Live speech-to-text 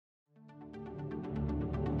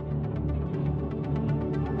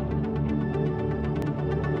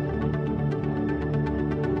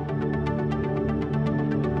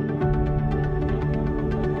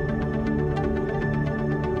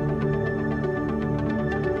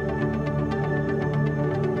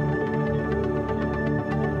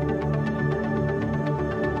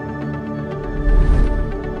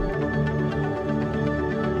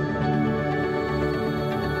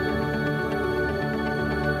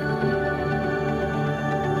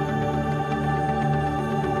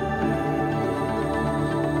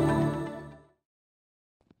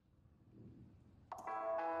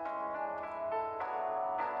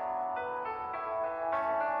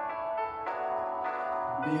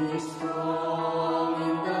Be strong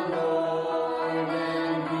in the Lord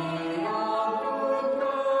and be of good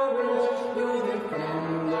courage. Your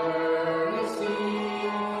defender is He,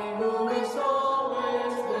 who is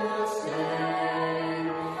always the same.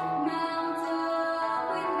 Mount up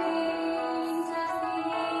with wings as the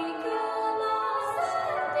eagle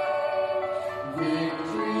ascending.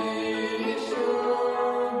 Victory is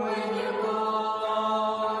sure when you call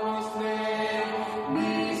on His name.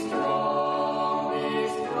 Be strong, be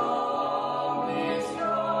strong, be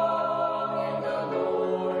strong in the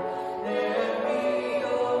Lord, and be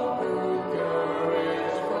of good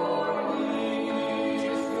courage, for He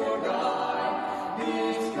is your guide. Be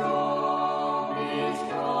strong, be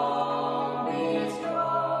strong, be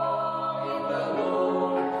strong in the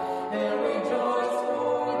Lord, and rejoice,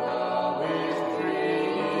 for the victory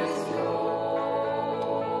is yours.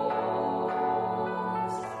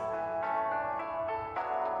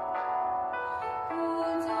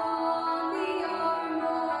 Put on the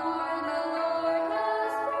armor the Lord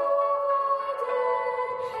has provided.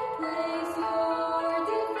 Place your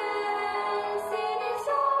defense in His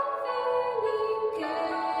unfailing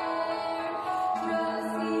care.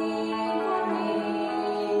 Trusting for He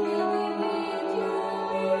will be with you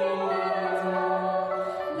in battle.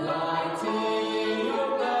 Lighting your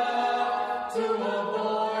path to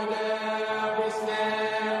avoid every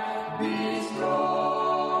snare. Be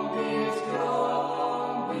strong, be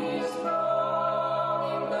strong, be strong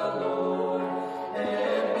in the Lord,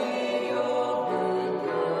 and be of good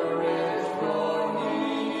courage, for He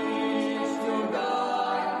is your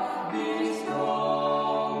guide. Be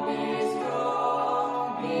strong, be strong,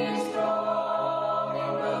 be strong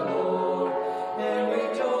in the Lord, and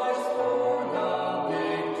rejoice, for the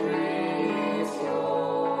victory is yours.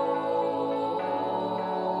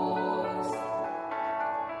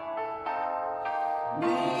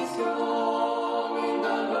 Be strong in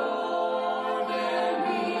the Lord and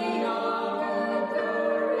be of good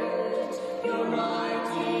courage. Your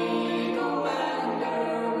mighty commander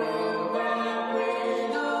will vanquish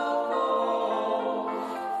the foe.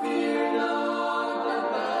 Fear not the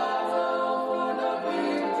battle, for the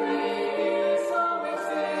victory is always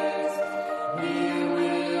His. He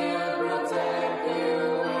will protect you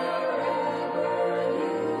wherever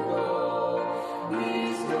you go. Be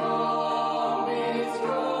strong, be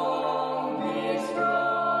strong, be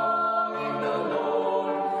strong in the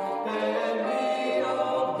Lord, and be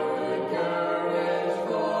of good courage,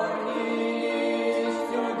 for He is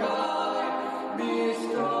your guide. Be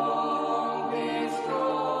strong, be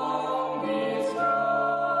strong, be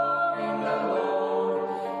strong in the Lord,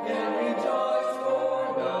 and rejoice, for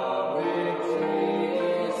the victory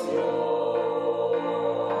is yours.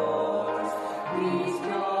 Be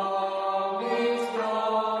strong, be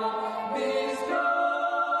strong, be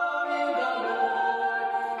strong in the Lord,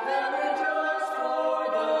 and rejoice, for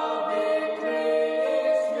the victory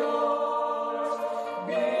is yours.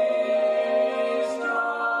 Be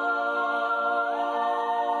strong.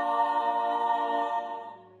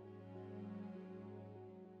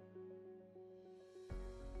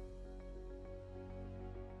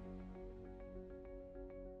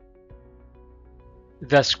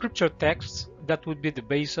 The scripture texts that would be the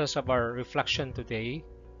basis of our reflection today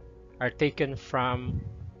are taken from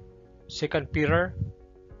 2 Peter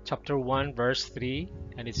chapter 1 verse 3,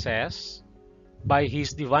 and it says, "By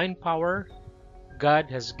His divine power, God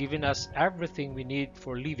has given us everything we need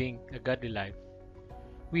for living a godly life.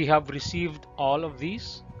 We have received all of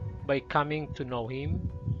this by coming to know Him,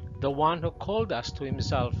 the one who called us to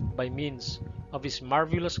Himself by means of His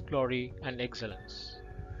marvelous glory and excellence."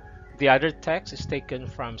 The other text is taken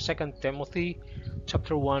from 2 Timothy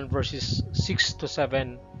chapter 1 verses 6 to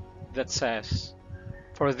 7 that says,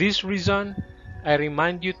 "For this reason I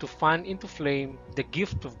remind you to fan into flame the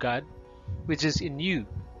gift of God which is in you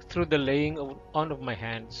through the laying on of my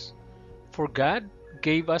hands. For God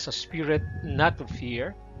gave us a spirit not of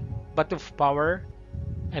fear, but of power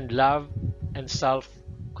and love and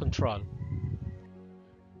self-control."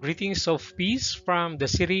 Greetings of peace from the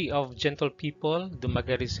city of gentle people,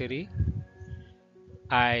 Dumaguete City.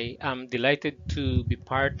 I am delighted to be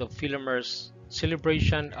part of Filamer's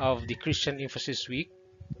celebration of the Christian Emphasis Week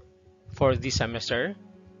for this semester.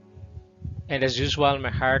 And as usual, my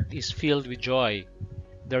heart is filled with joy.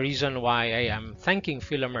 The reason why I am thanking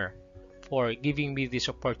Filamer for giving me this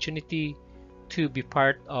opportunity to be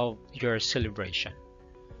part of your celebration.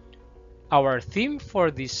 Our theme for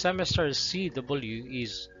this semester's CEW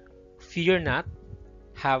is Fear Not,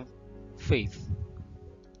 Have Faith.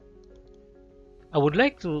 I would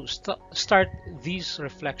like to start this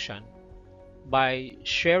reflection by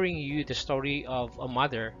sharing you the story of a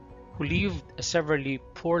mother who lived a severely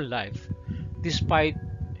poor life despite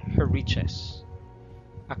her riches.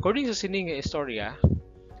 According sa sining nga istorya,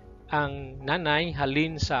 ang nanay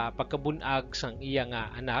halin sa pagkabunag sang iya nga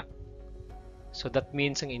anak. So that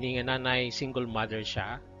means ang ini nga nanay single mother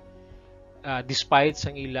siya. Despite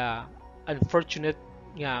sang ila unfortunate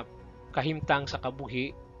nga kahimtang sa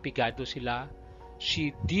kabuhi, pigado sila,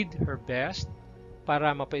 she did her best para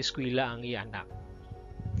mapaeskwela ang iya anak.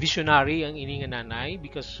 Visionary ang ini nga nanay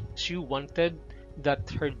because she wanted that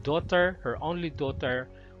her daughter, her only daughter,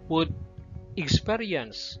 would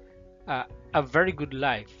experience a very good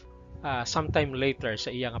life sometime later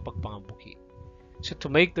sa iya nga pagpangabuhi. So to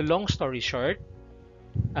make the long story short,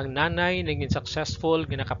 ang nanay naging successful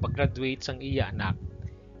nga nakapag-graduate sang iya anak.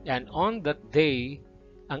 And on that day,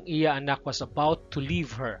 ang iya anak was about to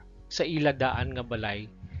leave her sa ila daan nga balay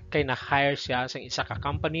kay na-hire siya sa isa ka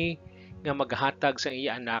company nga maghatag sa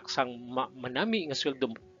iya anak sang manami nga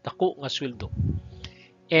sweldo, dako nga sweldo.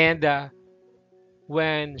 And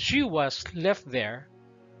when she was left there,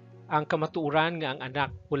 ang kamatuoran nga ang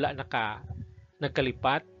anak wala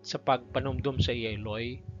nagkalipat sa pagpanumdum sa iya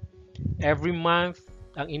iloy. Every month,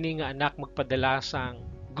 ang ini nga anak magpadala sang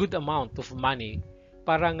good amount of money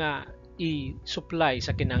para nga i-supply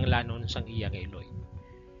sa kinahanglanon sang iya nga iloy.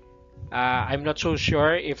 I'm not so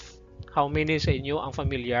sure if how many sa inyo ang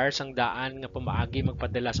familiar sang daan nga pamaagi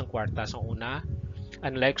magpadala sang kwarta sang una.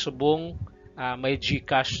 Unlike subong, may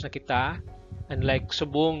GCash na kita. Unlike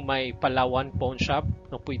subong, may Palawan pawn shop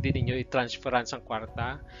na pwede ninyo i-transferan sang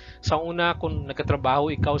kwarta. Sa una, kung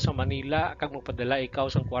nagkatrabaho ikaw sa Manila, kag magpadala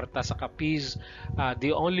ikaw sang kwarta sa Capiz,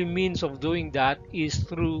 the only means of doing that is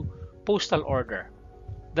through postal order.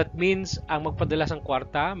 That means, ang magpadala sang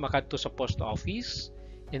kwarta, makadto sa post office,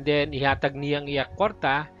 and then ihatag niyang iya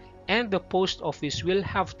kwarta, and the post office will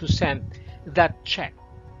have to send that check.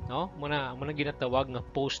 No? Muna ginatawag nga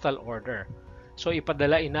postal order. So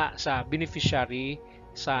ipadala ina sa beneficiary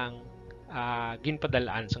sang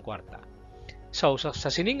ginpadalaan sang kwarta. So sa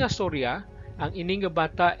sining nga storya, ang ining nga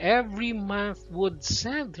bata every month would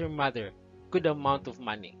send her mother good amount of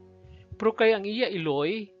money. Pero kay ang iya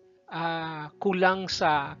iloy kulang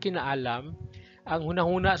sa kinaalam, ang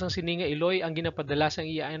hunahuna sang sining nga iloy ang ginapadala sang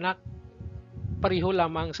iya anak pareho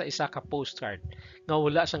lamang sa isa ka postcard nga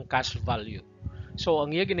wala sang cash value. So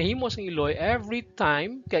ang iya ginahimo sang iloy every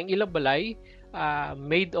time kay ang ila balay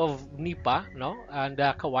made of nipa, no, and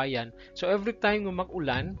kawayan. So every time nga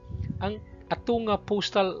mag-ulan, ang ato nga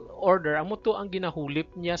postal order amo to ang ginahulip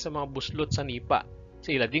niya sa mga buslot sa nipa,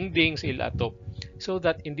 sa ila dingding, sa ila atop, so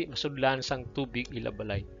that hindi masudlan sang tubig ila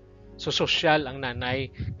balay. So social ang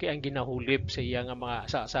nanay kay ang ginahulip sa iya nga mga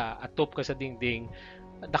sa atop ka sa dingding,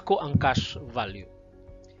 dako ang cash value.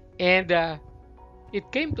 And it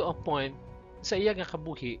came to a point sa iya nga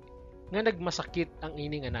kabuhi nga nagmasakit ang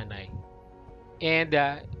ini nga nanay. And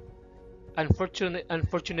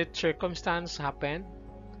unfortunate circumstance happened.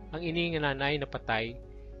 Ang ini nga nanay napatay.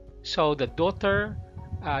 So the daughter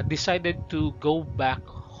decided to go back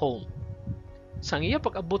home. Sang iya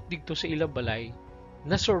pag-abot dito sa ila balay,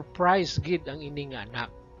 na-surprise gid ang ini nga anak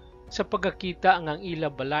sa pagkakita nga ang ila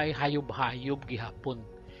balay hayob-hayob gihapon.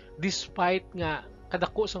 Despite nga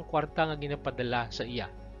kadako sang kwarta nga ginapadala sa iya.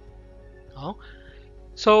 Oh?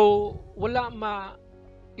 So wala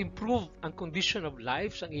improve ang condition of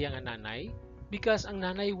life sang iyang nanay because ang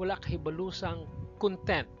nanay wala kahibalo sang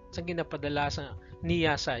content sang ginapadala sa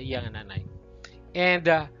niya sa iyang nanay. And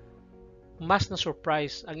mas na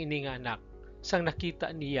surprise ang ini nga anak sang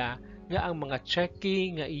nakita niya nga ang mga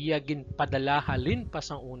checking nga iya ginpadala halin pa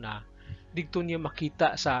sang una didto niya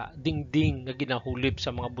makita sa dingding nga ginahulip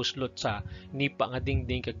sa mga buslot sa nipa nga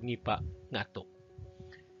dingding kag nipa nga ato.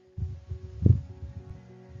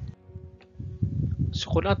 So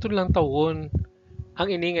kung aton lang tawon, ang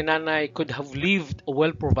ini nga nanay could have lived a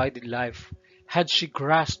well-provided life had she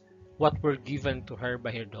grasped what were given to her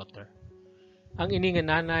by her daughter. Ang ini nga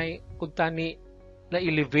nanay kung tani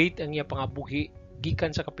na-elevate ang iya pangabuhi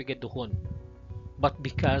gikan sa kapigaduhon. But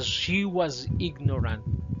because she was ignorant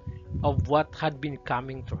of what had been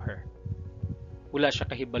coming to her, wala siya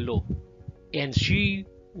kahibalo, and she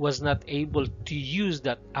was not able to use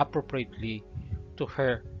that appropriately to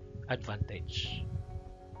her advantage.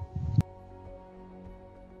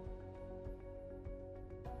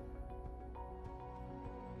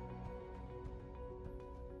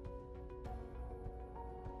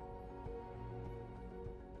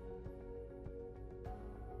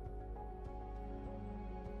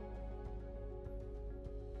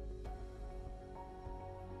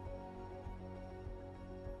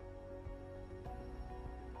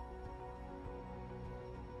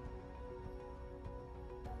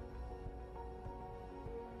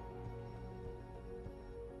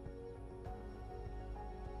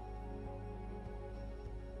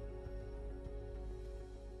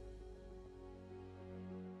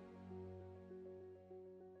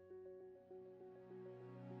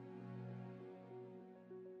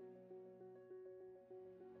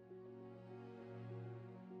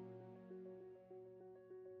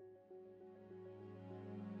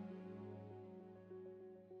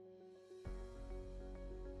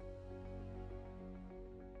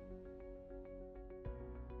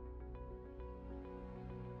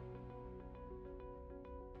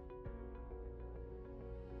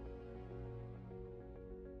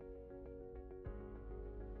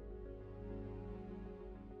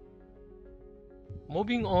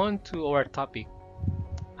 Moving on to our topic,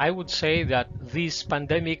 I would say that this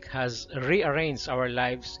pandemic has rearranged our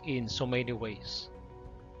lives in so many ways.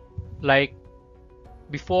 Like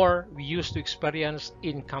before, we used to experience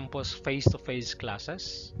in-campus face-to-face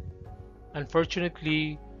classes.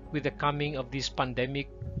 Unfortunately, with the coming of this pandemic,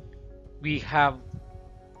 we have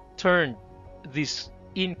turned these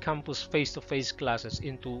in-campus face-to-face classes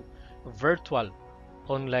into virtual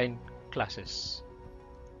online classes.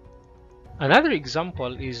 Another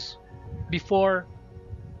example is before,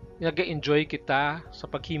 nag-enjoy kita sa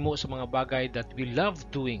paghimo sa mga bagay that we love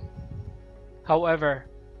doing. However,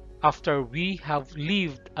 after we have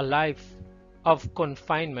lived a life of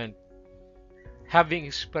confinement, having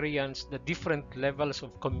experienced the different levels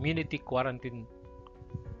of community quarantine,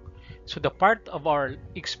 so the part of our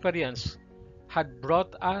experience had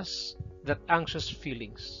brought us that anxious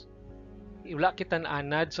feelings. Wala kita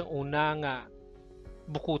naanad sa una nga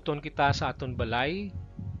bukuton kita sa aton balay.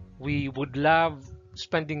 We would love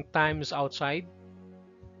spending times outside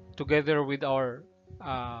together with our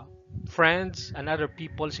friends and other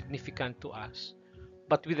people significant to us.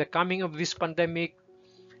 But with the coming of this pandemic,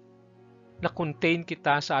 na-contain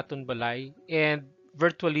kita sa aton balay and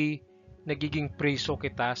virtually nagiging preso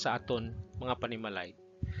kita sa aton mga panimalay.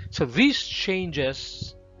 So these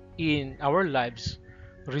changes in our lives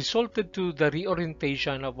resulted to the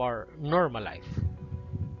reorientation of our normal life.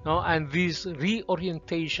 No? And this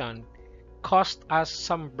reorientation caused us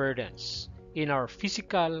some burdens in our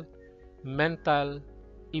physical, mental,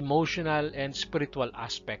 emotional, and spiritual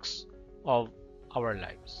aspects of our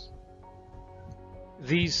lives.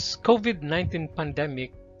 This COVID-19 pandemic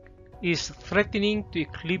is threatening to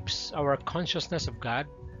eclipse our consciousness of God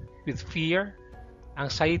with fear,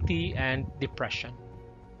 anxiety, and depression.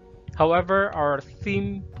 However, our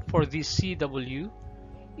theme for this CEW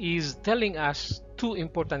is telling us two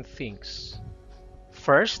important things.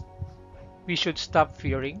 First, we should stop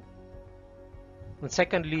fearing. And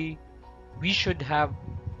secondly, we should have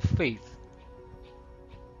faith.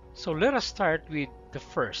 So let us start with the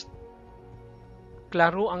first.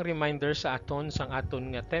 Klaro ang reminder sa aton sang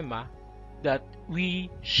aton nga tema that we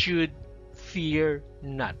should fear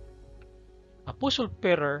not. Apostle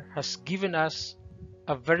Peter has given us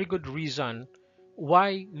a very good reason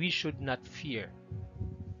why we should not fear.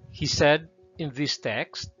 He said in this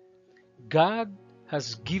text, God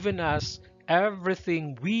has given us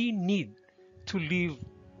everything we need to live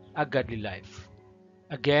a godly life.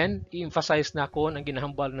 Again, i-emphasize na ko ang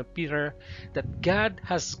ginahambal ng Peter that God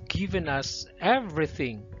has given us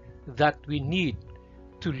everything that we need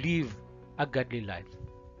to live a godly life.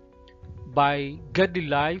 By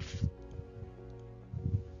godly life,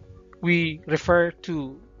 we refer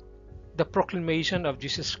to the proclamation of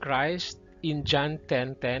Jesus Christ in John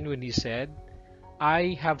 10:10 when he said,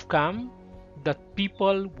 I have come that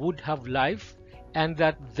people would have life and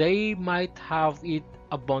that they might have it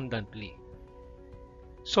abundantly.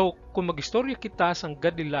 So, kung mag-istorya kita sang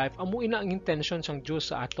godly life, amo ina ang intention sang Diyos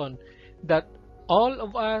sa aton that all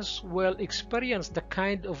of us will experience the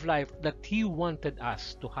kind of life that He wanted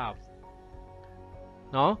us to have.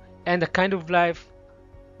 No? And the kind of life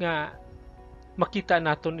nga makita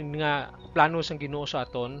naton nga plano sang Ginoo sa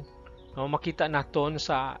aton, no? Makita naton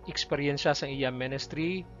sa eksperyensya sa iya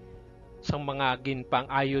ministry, sang mga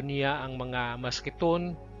ginpang-ayon niya ang mga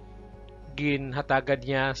maskiton, ginhatagad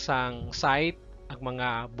niya sang sight ang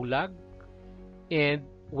mga bulag, and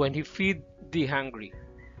when He feed the hungry.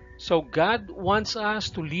 So God wants us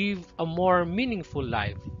to live a more meaningful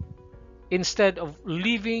life. Instead of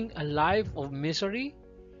living a life of misery,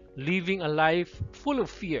 living a life full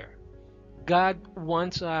of fear, God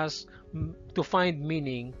wants us to find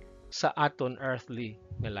meaning sa aton earthly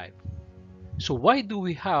life. So why do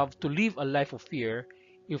we have to live a life of fear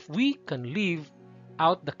if we can live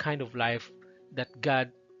out the kind of life that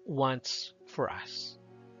God wants for us?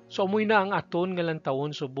 So amoy na ang aton nga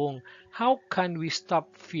lantawon subong, how can we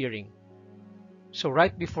stop fearing? So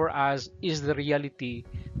right before us is the reality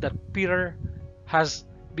that Peter has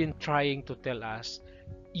been trying to tell us.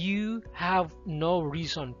 You have no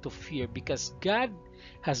reason to fear because God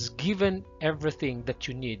has given everything that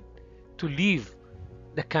you need to live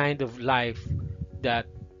the kind of life that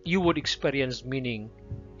you would experience meaning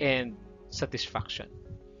and satisfaction.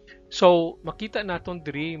 So, makita naton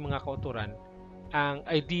diri mga kauturan ang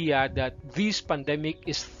idea that this pandemic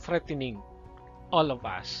is threatening all of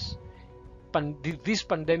us. This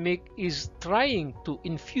pandemic is trying to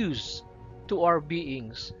infuse to our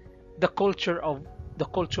beings the culture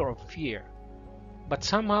of fear. But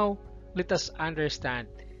somehow, let us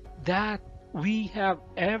understand that we have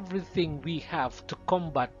everything we have to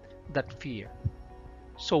combat that fear.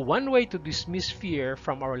 So one way to dismiss fear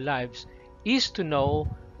from our lives is to know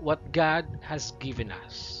what God has given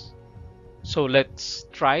us. So let's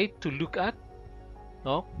try to look at,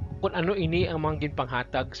 no, kung ano ini ang mga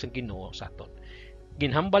ginpanghatag sa Ginoo sa aton.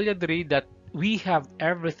 Ginhambal niya diri that we have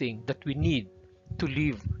everything that we need to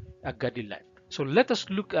live a godly life. So let us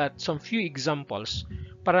look at some few examples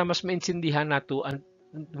para mas maintindihan nato, and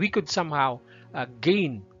we could somehow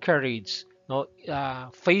gain courage, no,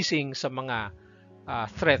 facing sa mga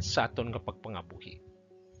threats sa aton nga pagpangabuhi.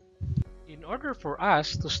 In order for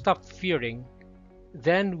us to stop fearing,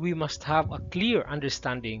 then we must have a clear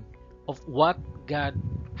understanding of what God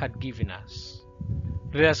had given us.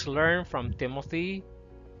 Let us learn from Timothy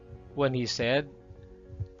when he said,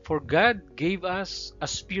 "For God gave us a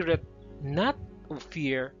spirit not of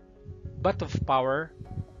fear, but of power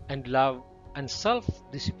and love and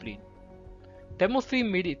self-discipline." Timothy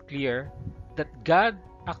made it clear that God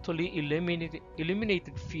actually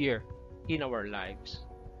eliminated fear in our lives.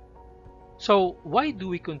 So why do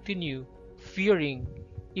we continue fearing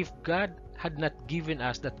if God had not given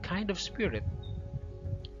us that kind of spirit?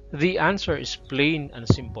 The answer is plain and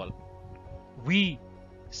simple. We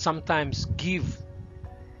sometimes give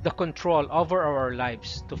the control over our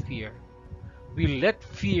lives to fear. We let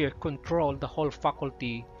fear control the whole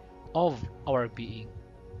faculty of our being.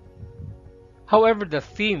 However, the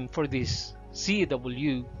theme for this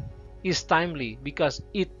CEW is timely because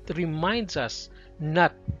it reminds us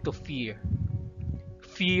not to fear.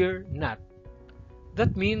 Fear not.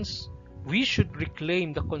 That means we should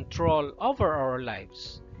reclaim the control over our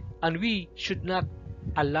lives, and we should not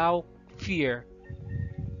allow fear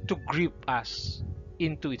to grip us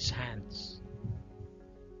into its hands.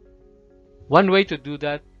 One way to do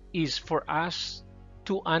that is for us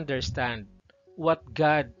to understand what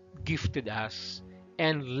God gifted us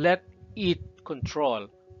and let it control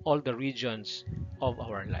all the regions of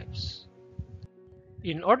our lives.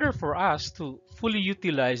 In order for us to fully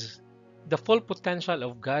utilize the full potential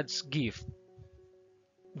of God's gift,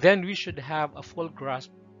 then we should have a full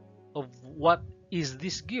grasp of what is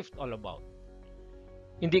this gift all about.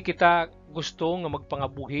 Hindi kita gusto nga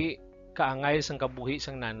magpangabuhi kaangay sang kabuhi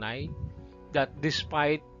sang nanay, that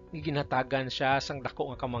despite ginhatagan siya sang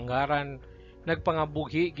dako nga kamanggaran,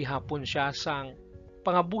 nagpangabuhi gihapon siya sang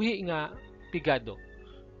pangabuhi nga pigado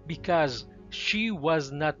because she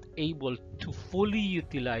was not able to fully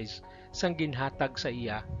utilize sang ginhatag sa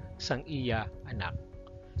iya sang iya anak.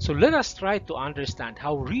 So let us try to understand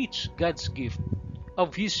how rich God's gift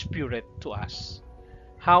of His Spirit to us,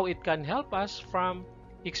 how it can help us from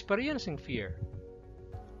experiencing fear.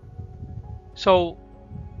 So,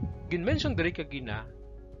 ginmention diri kagina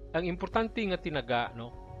ang importante nga tinaga,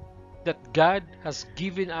 no, that God has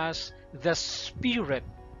given us the spirit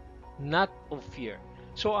not of fear.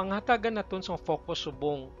 So ang hatagan naton sa focus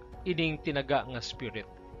subong ining tinaga nga spirit.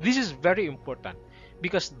 This is very important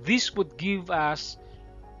because this would give us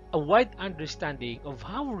a wide understanding of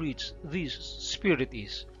how rich this spirit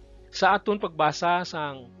is. Sa aton pagbasa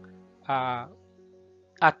sang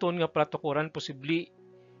aton nga pratukuran, posible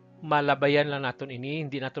malabayan lang naton ini,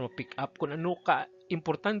 hindi naton ma-pick up kung ano ka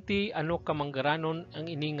importante, ano ka manggaranon ang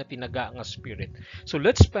ini nga tinaga nga spirit. So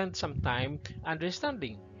let's spend some time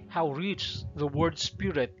understanding how rich the word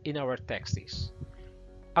spirit in our text is.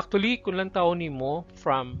 Actually, kung lang taon nimo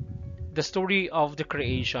from the story of the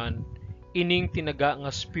creation, ining tinaga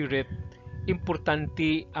nga spirit,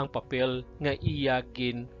 importante ang papel nga iya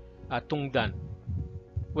gin tungdan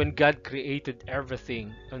when God created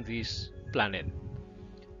everything on this planet.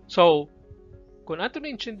 So, kung ato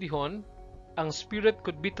na intindihon, ang spirit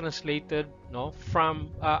could be translated, no,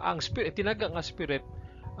 from ang spirit, tinaga nga spirit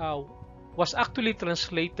was actually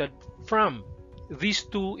translated from these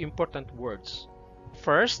two important words.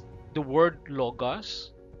 First, the word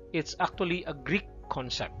logos. It's actually a Greek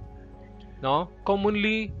concept, no?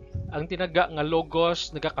 Commonly, ang tinaga nga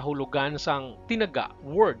logos nagakahulugan sang tinaga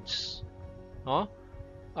words, no?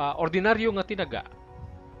 Ordinaryo nga tinaga.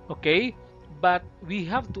 Okay? But we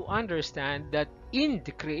have to understand that in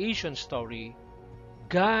the creation story,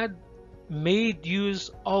 God made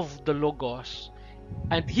use of the logos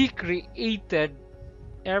and He created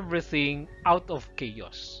everything out of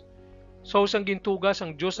chaos. So sang gintugas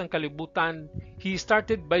ang Diyos ang kalibutan, He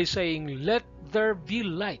started by saying, "Let there be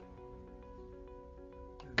light."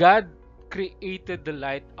 God created the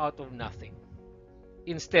light out of nothing.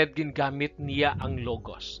 Instead, gingamit niya ang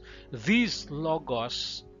logos. This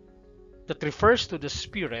logos that refers to the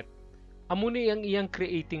Spirit, amo ni ang iyang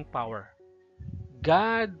creating power.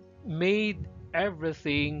 God made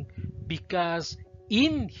everything because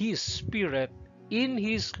in His Spirit, in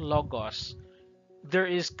His logos, there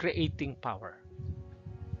is creating power.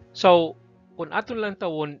 So, kung aton lang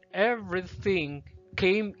tawon, everything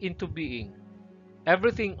came into being.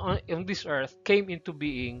 Everything on this earth came into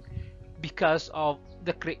being because of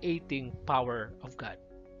the creating power of God.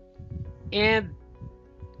 And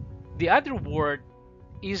the other word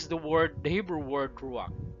is the Hebrew word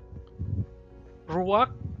ruach.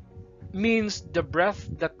 Ruach means the breath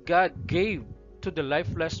that God gave to the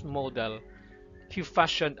lifeless model He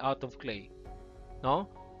fashioned out of clay. No?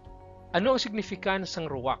 Ano ang significance ng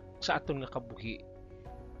ruach sa aton nga kabuhi?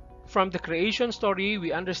 From the creation story,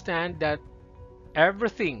 we understand that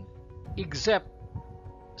everything except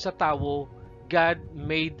sa tao, God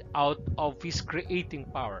made out of His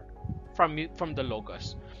creating power from the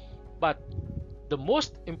Logos. But the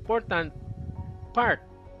most important part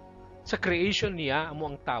sa creation niya,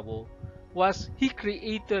 amo ang tao, was He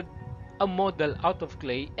created a model out of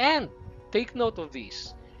clay. And take note of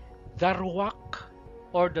this, the ruach,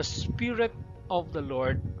 or the Spirit of the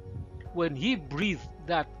Lord, when He breathed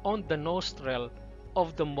that on the nostril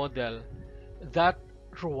of the model, that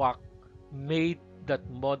ruach made that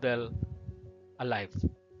model alive.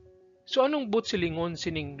 So anong but silingon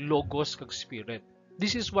sining logos kag spirit?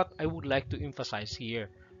 This is what I would like to emphasize here,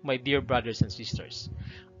 my dear brothers and sisters.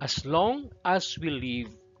 As long as we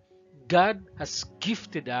live, God has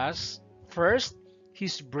gifted us first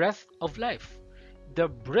His breath of life. The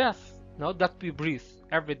breath now that we breathe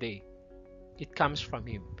every day, it comes from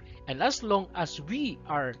Him. And as long as we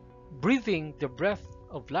are breathing the breath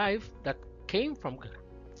of life that came from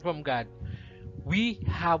God, we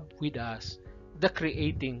have with us the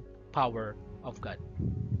creating power of God.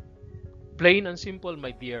 Plain and simple,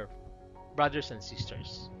 my dear brothers and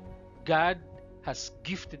sisters. God has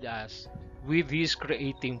gifted us with His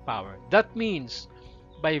creating power. That means,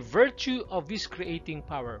 by virtue of His creating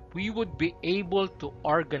power, we would be able to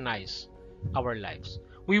organize our lives.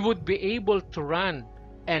 We would be able to run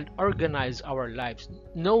and organize our lives,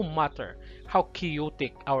 no matter how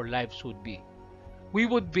chaotic our lives would be. We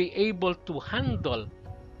would be able to handle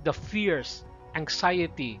the fears,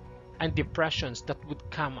 anxiety, and depressions that would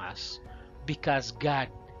come us because God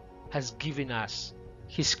has given us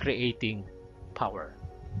His creating power.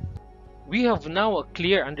 We have now a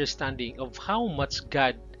clear understanding of how much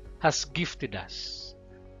God has gifted us.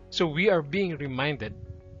 So we are being reminded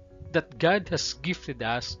that God has gifted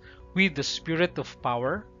us with the spirit of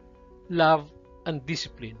power, love, and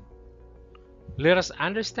discipline. Let us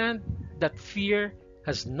understand that fear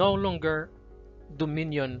has no longer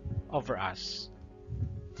dominion over us.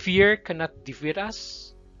 Fear cannot defeat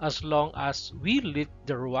us as long as we let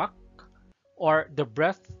the ruach, or the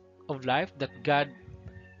breath of life that God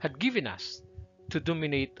had given us, to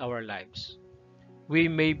dominate our lives. We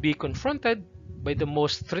may be confronted by the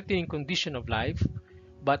most threatening condition of life,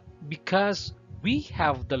 but because we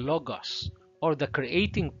have the Logos, or the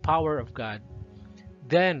creating power of God,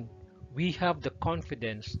 then we have the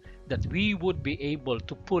confidence that we would be able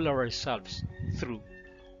to pull ourselves through.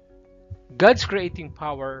 God's creating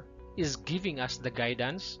power is giving us the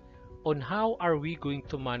guidance on how are we going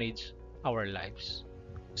to manage our lives.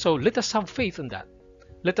 So let us have faith in that.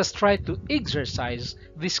 Let us try to exercise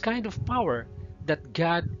this kind of power that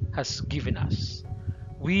God has given us.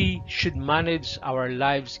 We should manage our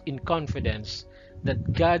lives in confidence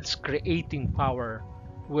that God's creating power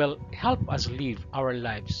will help us live our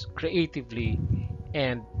lives creatively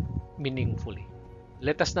and meaningfully.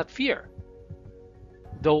 Let us not fear.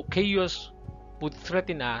 Though chaos would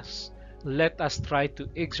threaten us, let us try to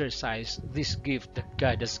exercise this gift that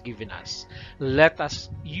God has given us. Let us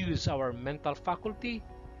use our mental faculty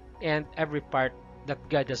and every part that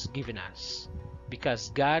God has given us,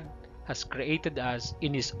 because God has created us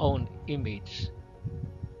in His own image.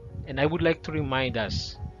 And I would like to remind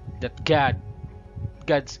us that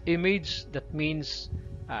God's image, that means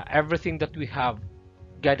everything that we have,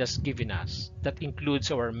 God has given us. That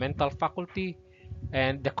includes our mental faculty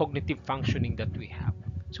and the cognitive functioning that we have.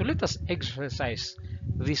 So let us exercise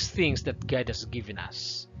these things that God has given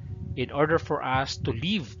us in order for us to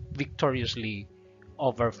live victoriously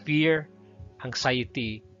over fear,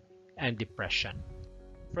 anxiety, and depression.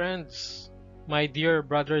 Friends, my dear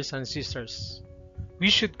brothers and sisters, we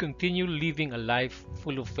should continue living a life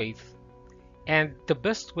full of faith. And the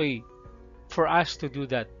best way for us to do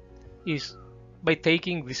that is by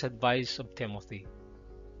taking this advice of Timothy.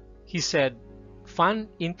 He said, fan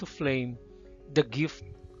into flame the gift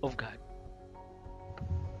of God.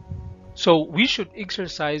 So we should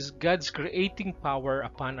exercise God's creating power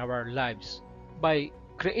upon our lives by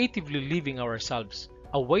creatively living ourselves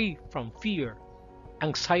away from fear,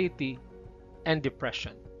 anxiety, and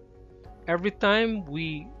depression. Every time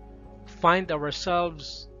we find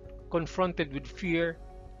ourselves confronted with fear,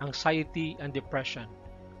 anxiety, and depression,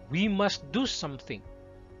 we must do something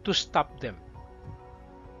to stop them.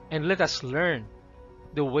 And let us learn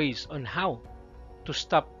the ways on how to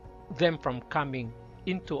stop them from coming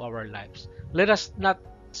into our lives. Let us not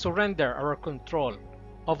surrender our control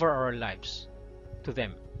over our lives to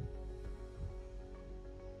them.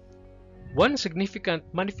 One significant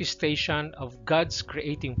manifestation of God's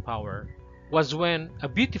creating power was when a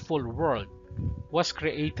beautiful world was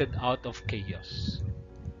created out of chaos.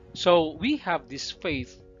 So we have this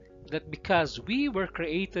faith that because we were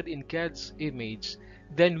created in God's image,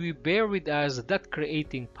 then we bear with us that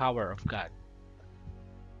creating power of God.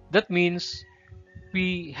 That means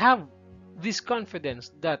we have this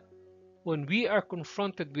confidence that when we are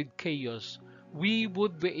confronted with chaos, we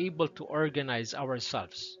would be able to organize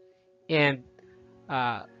ourselves and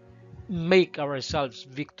uh, make ourselves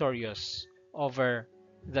victorious over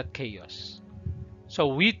that chaos. So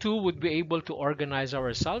we too would be able to organize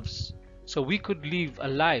ourselves so we could live a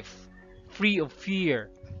life free of fear,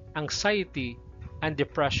 anxiety, and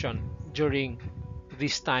depression during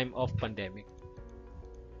this time of pandemic.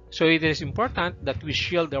 So it is important that we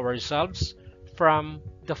shield ourselves from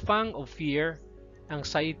the fang of fear,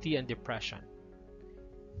 anxiety, and depression.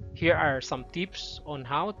 Here are some tips on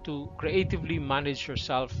how to creatively manage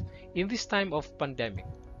yourself in this time of pandemic.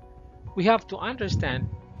 We have to understand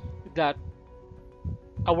that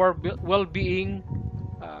our well-being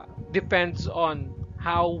depends on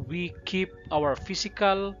how we keep our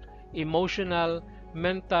physical, emotional,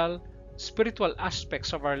 mental, spiritual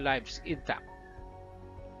aspects of our lives intact.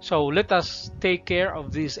 So let us take care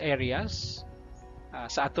of these areas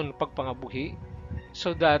sa aton pagpangabuhi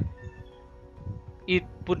so that it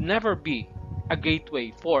would never be a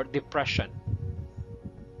gateway for depression,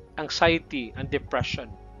 anxiety, and depression,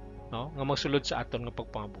 no, nga magsulod sa aton nga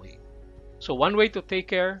pagpangabuhi. So one way to take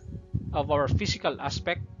care of our physical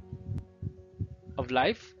aspect of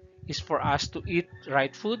life is for us to eat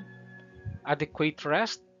right food, adequate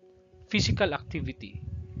rest, physical activity.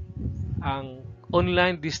 Ang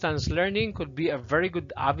online distance learning could be a very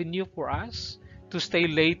good avenue for us to stay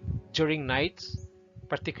late during nights,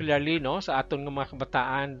 particularly no sa aton nga mga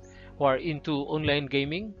kabataan who are into online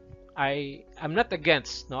gaming. I'm not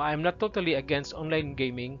against, no, I'm not totally against online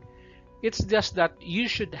gaming. It's just that you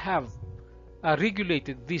should have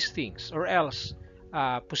regulated these things, or else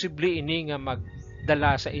possibly ini nga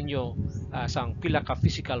magdala sa inyo sang pila ka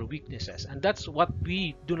physical weaknesses, and that's what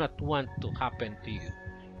we do not want to happen to you.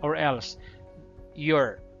 Or else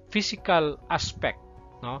your physical aspect,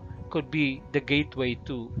 no, could be the gateway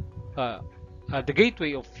to the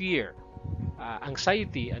gateway of fear,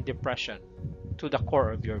 anxiety, and depression to the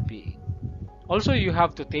core of your being. Also, you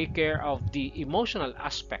have to take care of the emotional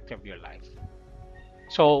aspect of your life.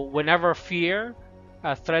 So whenever fear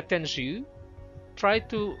threatens you, try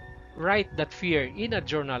to write that fear in a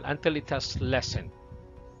journal until it has lessened.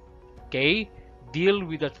 Okay? Deal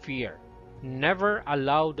with that fear. Never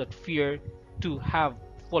allow that fear to have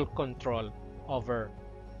full control over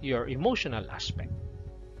your emotional aspect.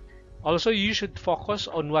 Also, you should focus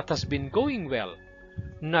on what has been going well,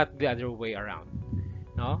 not the other way around.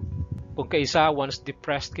 No? Kung kaisa, once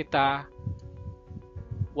depressed kita,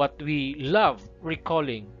 what we love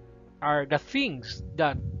recalling are the things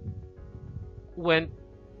that went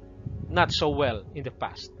not so well in the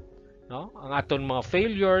past. No? Ang aton mga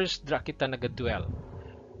failures, dra kita nagadwell.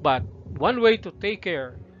 But one way to take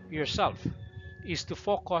care yourself is to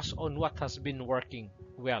focus on what has been working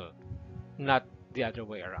well, not the other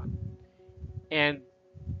way around. And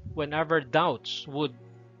whenever doubts would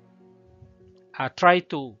try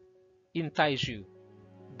to entice you,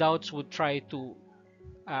 doubts would try to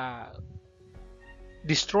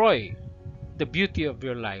destroy the beauty of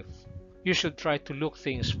your life, you should try to look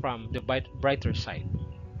things from the brighter side.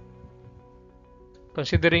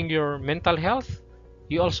 Considering your mental health,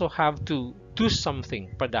 you also have to do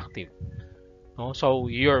something productive. No? So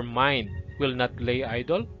your mind will not lay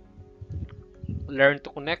idle. Learn to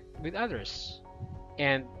connect with others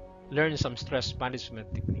and learn some stress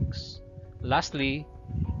management techniques. Lastly,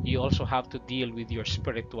 you also have to deal with your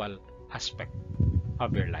spiritual aspect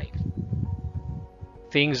of your life.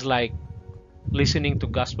 Things like listening to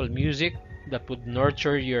gospel music that would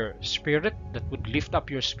nurture your spirit, that would lift up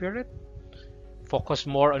your spirit. Focus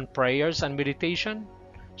more on prayers and meditation,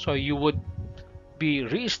 so you would be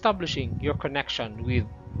reestablishing your connection with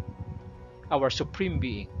our Supreme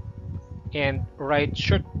Being, and write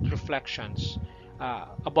short reflections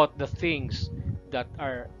about the things that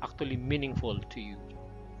are actually meaningful to you.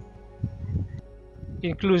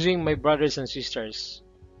 In closing, my brothers and sisters,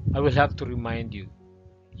 I will have to remind you,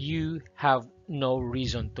 you have no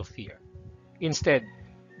reason to fear. Instead,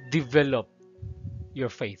 develop your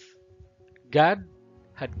faith. God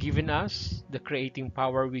had given us the creating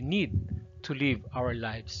power we need to live our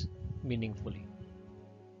lives meaningfully.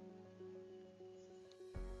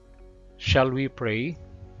 Shall we pray?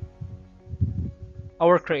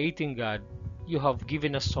 Our creating God, you have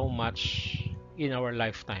given us so much in our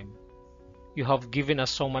lifetime. You have given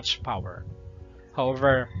us so much power.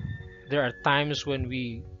 However, there are times when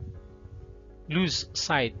we lose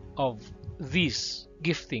sight of these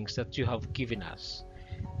giftings that you have given us,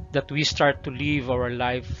 that we start to live our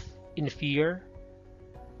life in fear.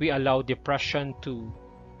 We allow depression to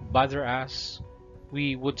bother us.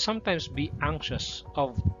 We would sometimes be anxious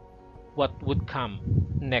of what would come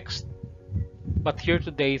next. But here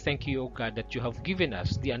today, thank you, O God, that you have given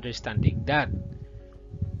us the understanding that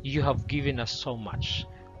you have given us so much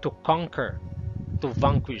to conquer, to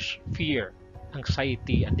vanquish fear,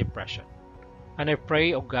 anxiety, and depression. And I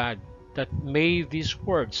pray, O God, that may these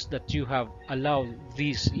words that you have allowed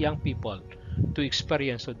these young people to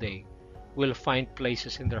experience today will find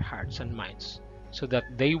places in their hearts and minds so that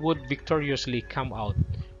they would victoriously come out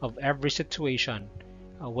of every situation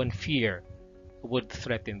when fear would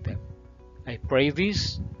threaten them. I pray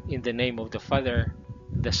this in the name of the Father,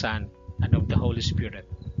 the Son, and of the Holy Spirit.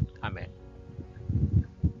 Amen.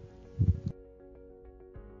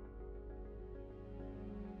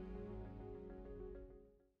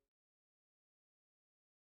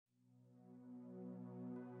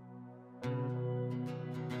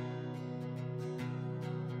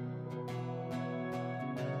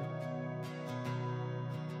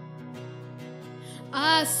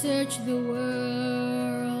 I searched the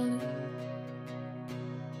world,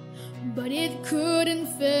 but it couldn't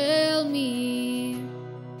fill me.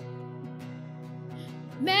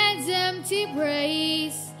 Man's empty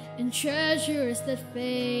praise and treasures that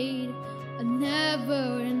fade are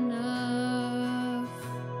never enough.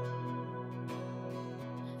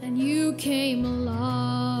 And you came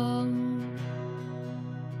along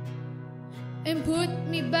and put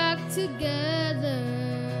me back together.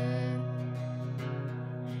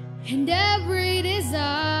 And every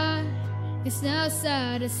desire is now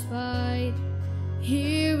satisfied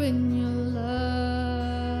here in your love.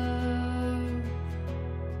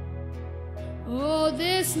 Oh,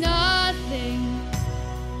 there's nothing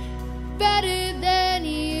better than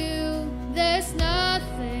you. There's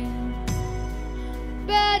nothing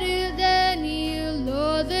better than you,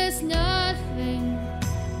 Lord. There's nothing,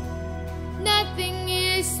 nothing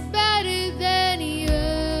is better than you.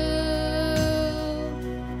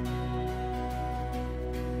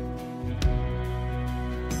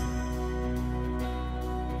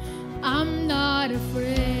 I'm not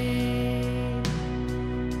afraid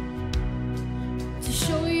to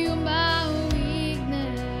show you my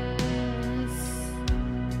weakness,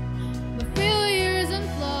 my failures and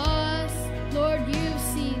flaws. Lord, you've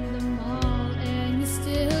seen them all, and you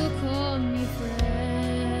still call me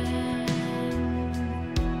friend.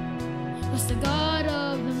 'Cause the God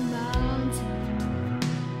of the mountain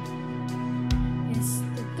is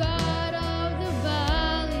the God of the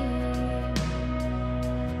valley.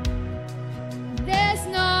 There's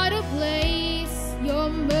not a place your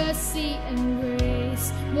mercy and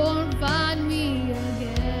grace won't find me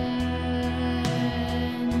again.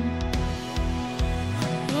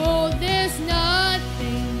 Oh, there's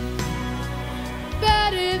nothing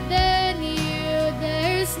better than you.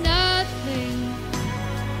 There's nothing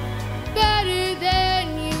better than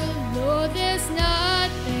you, Lord. There's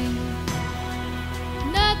nothing,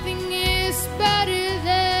 nothing is better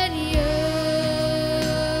than you.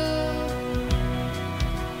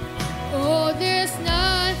 Oh, there's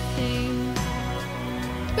nothing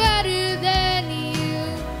better than you.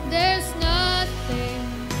 There's nothing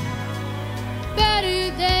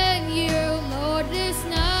better than you, Lord. There's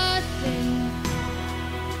nothing,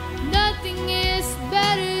 nothing is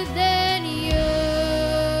better than you.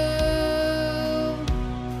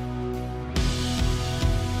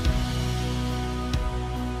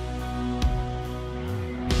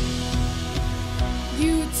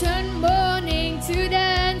 You turn mourning to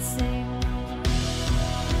dancing.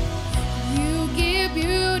 You give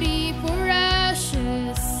beauty for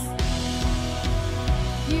ashes.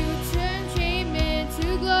 You turn shame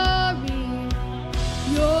into glory.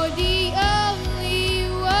 You're the only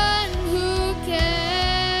one who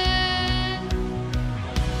can.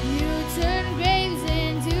 You turn graves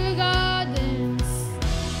into gardens.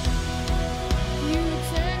 You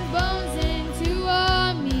turn bones into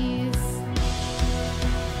armies.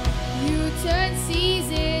 You turn seas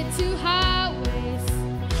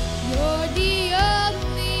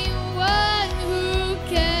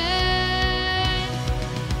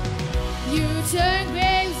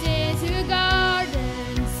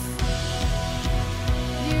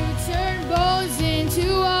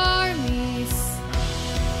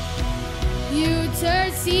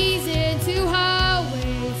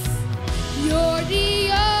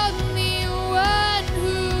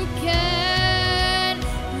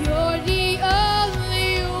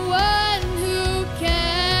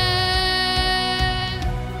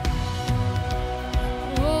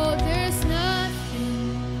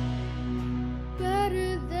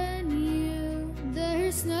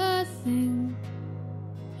nothing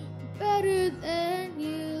better than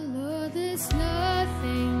you, Lord. There's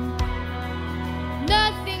nothing.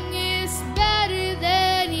 Nothing is better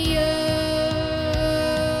than you.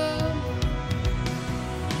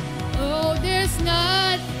 Oh, there's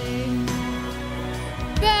nothing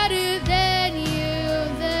better than you.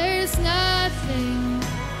 There's nothing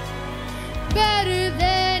better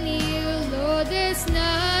than you, Lord. There's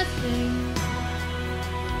nothing.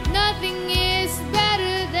 Nothing is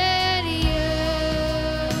better than you.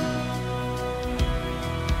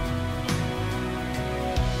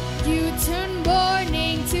 You turn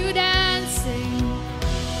mourning to dancing.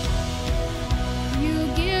 You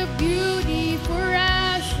give beauty for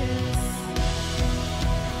ashes.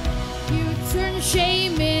 You turn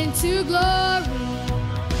shame into glory.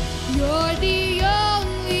 You're the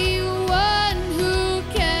only one who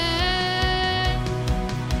can.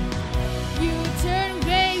 You turn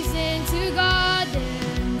graves into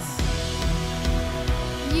gardens.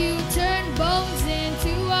 You turn bones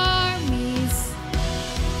into armies.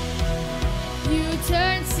 You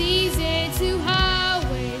turn seas into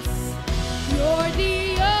highways. You're the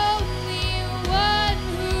only one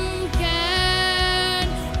who can.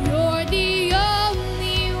 You're the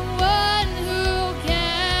only one who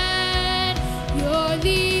can. You're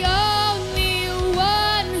the